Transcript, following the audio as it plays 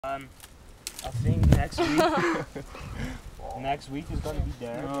I think next week is gonna be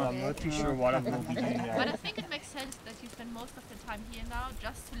there, but I'm not too sure what I will be doing there. But I think it makes sense that you spend most of the time here now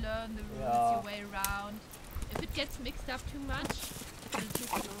just to learn the rules, your way around. If it gets mixed up too much, it'll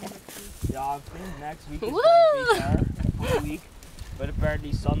take you longer too. Yeah, I think next week is gonna be there for a week, but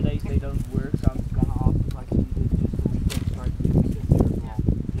apparently Sundays they don't work, so I'm gonna have to like just the weekend start the weekend there as well.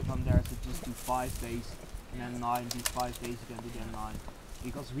 If I'm there, so just do 5 days and then 9, do 5 days again, again 9.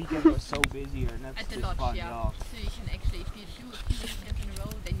 Because weekends are so busy and that's At the just lodge, fun, yeah. So you can actually, if you do a few weekends in a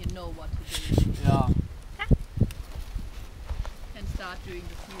row, then you know what to do. Yeah. And start doing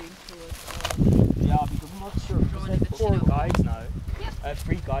the viewing tours. Yeah, because I'm not sure, because they have 4 guides now. Yeah.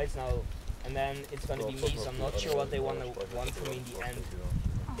 3 guides now, and then it's gonna be me, so I'm not sure what they want from me in the end.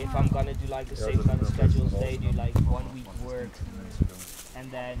 If I'm gonna do like the same kind of schedules they do, like 1 week work,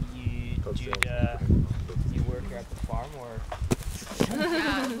 and then you do you work here at the farm, or?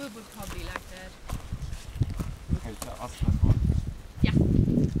 Yeah, we would probably like that. Yeah.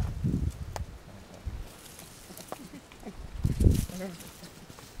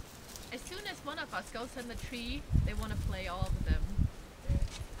 As soon as one of us goes on the tree, they want to play all of them.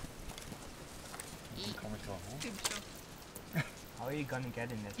 How are you gonna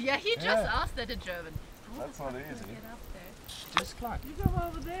get in it? Yeah, he just asked that in German. That's not easy. Get up there. Just climb. You go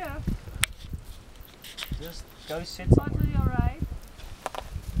over there. Just go sit On somewhere. to your right.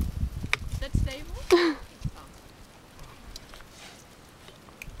 Is that stable?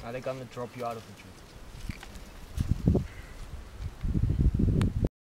 Are they gonna drop you out of the tree?